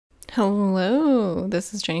Hello,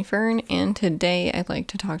 this is Jennifer, and today I'd like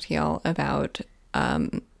to talk to y'all about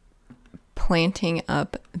planting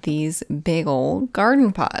up these big old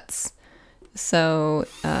garden pots. So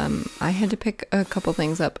I had to pick a couple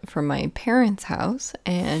things up from my parents' house,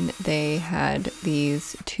 and they had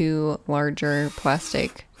these two larger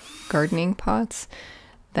plastic gardening pots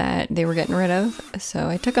that they were getting rid of. So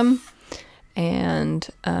I took them and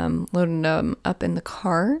loaded them up in the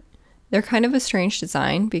car. They're kind of a strange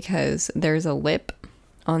design because there's a lip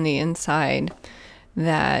on the inside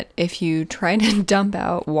that if you try to dump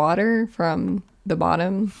out water from the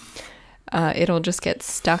bottom, it'll just get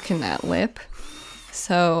stuck in that lip.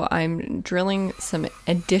 So I'm drilling some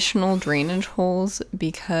additional drainage holes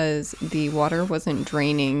because the water wasn't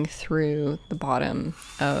draining through the bottom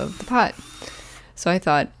of the pot. So I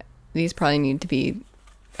thought these probably need to be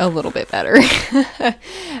a little bit better.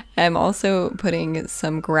 I'm also putting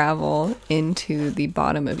some gravel into the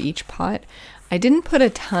bottom of each pot. I didn't put a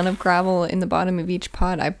ton of gravel in the bottom of each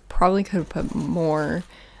pot. I probably could have put more,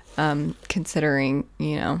 considering,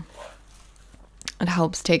 it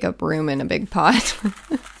helps take up room in a big pot.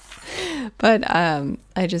 But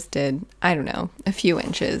I just did, I don't know, a few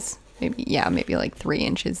inches, maybe like 3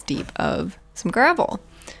 inches deep of some gravel.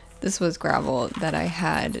 This was gravel that I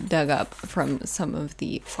had dug up from some of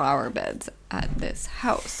the flower beds at this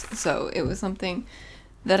house. So it was something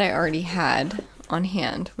that I already had on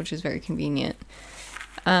hand, which is very convenient.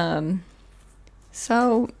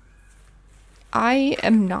 So I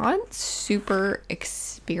am not super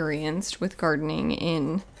experienced with gardening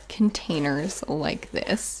in containers like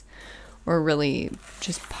this, or really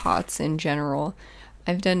just pots in general.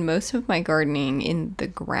 I've done most of my gardening in the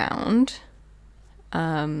ground.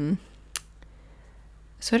 So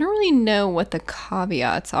I don't really know what the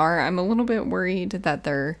caveats are. I'm a little bit worried that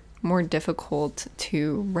they're more difficult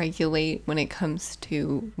to regulate when it comes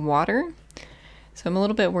to water. So I'm a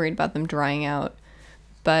little bit worried about them drying out,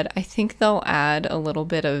 but I think they'll add a little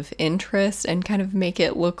bit of interest and kind of make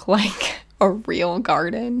it look like a real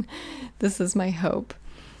garden. This is my hope,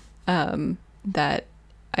 that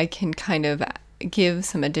I can kind of give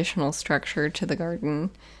some additional structure to the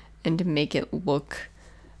garden and to make it look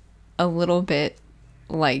a little bit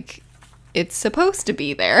like it's supposed to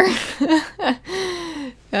be there.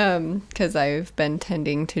 Because I've been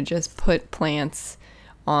tending to just put plants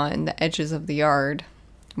on the edges of the yard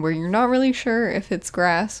where you're not really sure if it's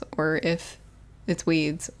grass or if it's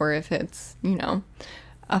weeds or if it's,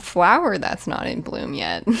 a flower that's not in bloom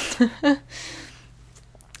yet.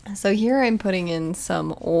 So here I'm putting in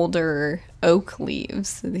some older oak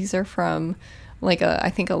leaves. These are from I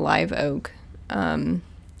think a live oak.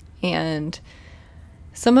 And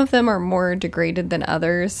some of them are more degraded than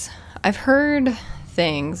others. I've heard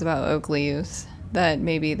things about oak leaves that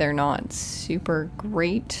maybe they're not super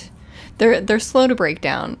great. They're slow to break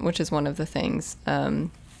down, which is one of the things.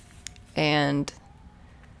 And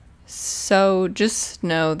so just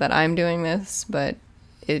know that I'm doing this, but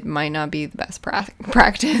it might not be the best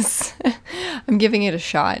practice. I'm giving it a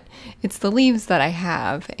shot. It's the leaves that I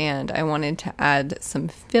have, and I wanted to add some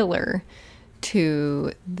filler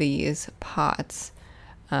to these pots.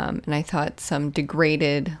 And I thought some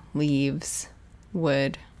degraded leaves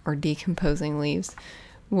or decomposing leaves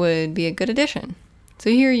would be a good addition.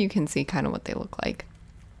 So here you can see kind of what they look like.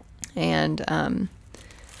 And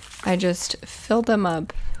I just filled them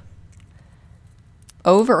up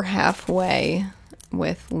over halfway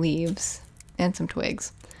with leaves and some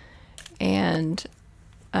twigs. And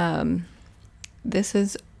this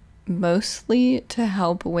is mostly to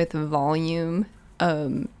help with volume,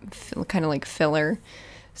 kind of like filler,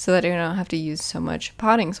 so that I don't have to use so much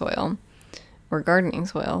potting soil or gardening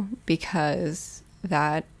soil, because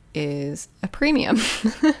that is a premium.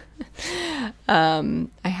 I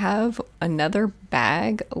have another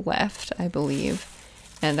bag left, I believe,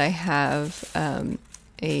 and I have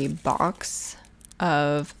a box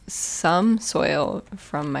of some soil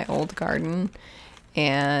from my old garden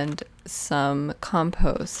and some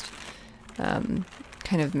compost kind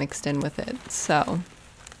of mixed in with it. So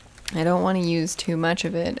I don't want to use too much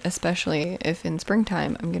of it, especially if in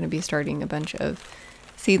springtime I'm going to be starting a bunch of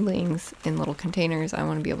seedlings in little containers. I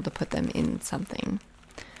want to be able to put them in something.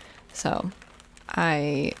 So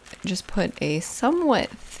I just put a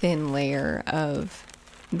somewhat thin layer of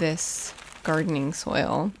this gardening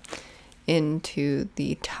soil into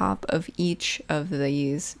the top of each of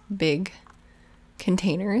these big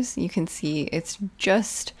containers. You can see it's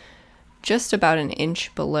just about an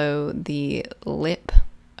inch below the lip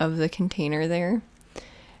of the container there,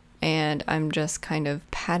 and I'm just kind of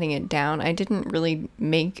patting it down. I didn't really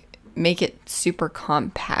make it super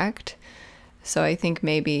compact, So I think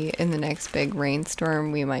maybe in the next big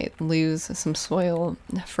rainstorm, we might lose some soil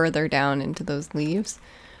further down into those leaves,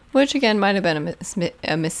 which again might have been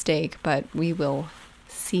a mistake, but we will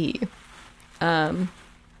see.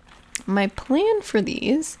 My plan for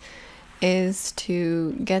these is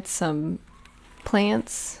to get some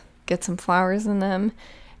plants, get some flowers in them,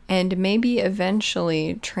 and maybe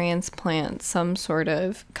eventually transplant some sort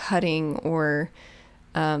of cutting or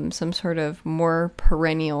some sort of more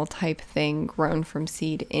perennial type thing grown from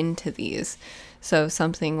seed into these. So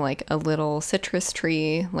something like a little citrus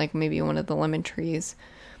tree, like maybe one of the lemon trees,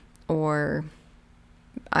 or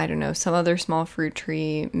I don't know, some other small fruit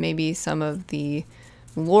tree, maybe some of the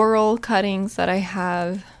laurel cuttings that I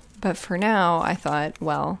have. But for now, I thought,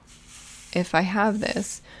 well, if I have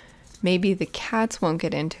this, maybe the cats won't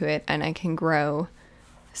get into it and I can grow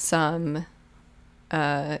some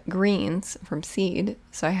greens from seed.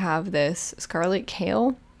 So I have this scarlet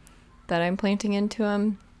kale that I'm planting into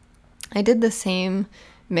them. I did the same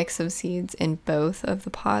mix of seeds in both of the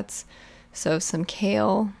pots. So some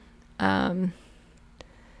kale,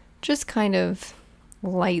 just kind of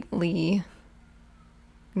lightly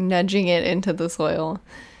nudging it into the soil,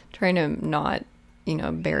 trying to not,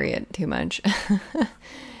 bury it too much.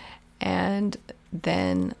 And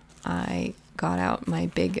then I got out my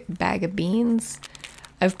big bag of beans.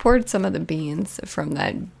 I've poured some of the beans from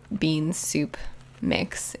that bean soup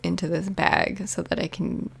mix into this bag so that I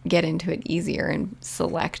can get into it easier and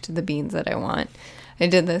select the beans that I want. I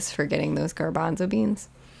did this for getting those garbanzo beans.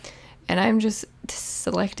 And I'm just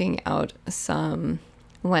selecting out some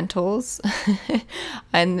lentils.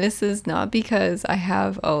 And this is not because I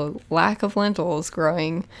have a lack of lentils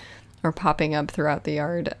growing or popping up throughout the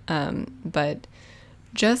yard, but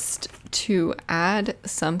just to add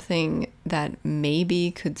something that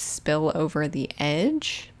maybe could spill over the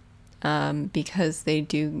edge, because they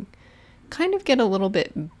do kind of get a little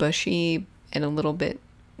bit bushy and a little bit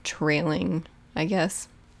trailing, I guess.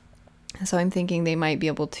 So I'm thinking they might be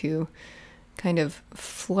able to kind of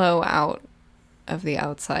flow out of the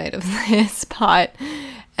outside of this pot,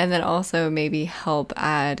 and then also maybe help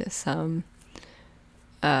add some,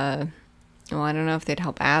 well, I don't know if they'd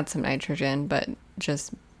help add some nitrogen, but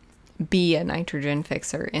just be a nitrogen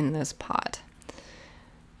fixer in this pot.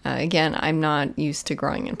 Again, I'm not used to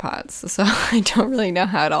growing in pots, so I don't really know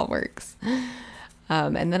how it all works.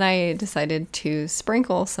 And then I decided to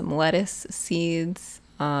sprinkle some lettuce seeds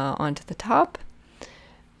onto the top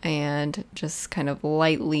and just kind of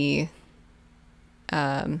lightly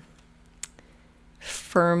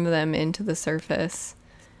firm them into the surface.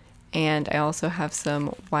 And I also have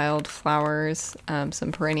some wildflowers,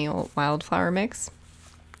 some perennial wildflower mix.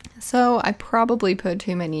 So I probably put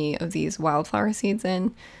too many of these wildflower seeds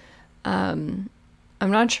in. I'm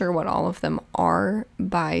not sure what all of them are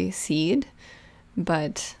by seed,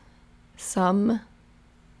 but some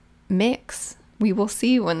mix. We will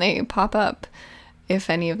see when they pop up if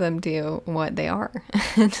any of them do what they are.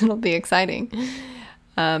 And it'll be exciting.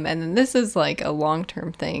 And then this is like a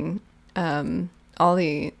long-term thing. All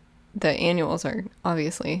the annuals are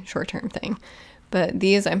obviously short-term thing, but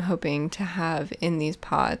these I'm hoping to have in these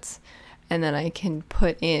pots, and then I can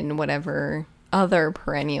put in whatever other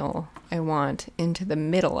perennial I want into the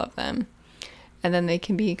middle of them, and then they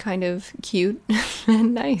can be kind of cute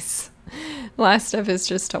and nice. The last step is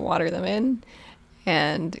just to water them in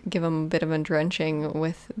and give them a bit of a drenching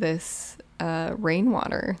with this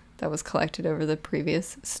rainwater that was collected over the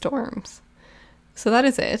previous storms. So that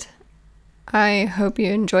is it. I hope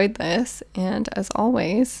you enjoyed this, and as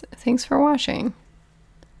always, thanks for watching.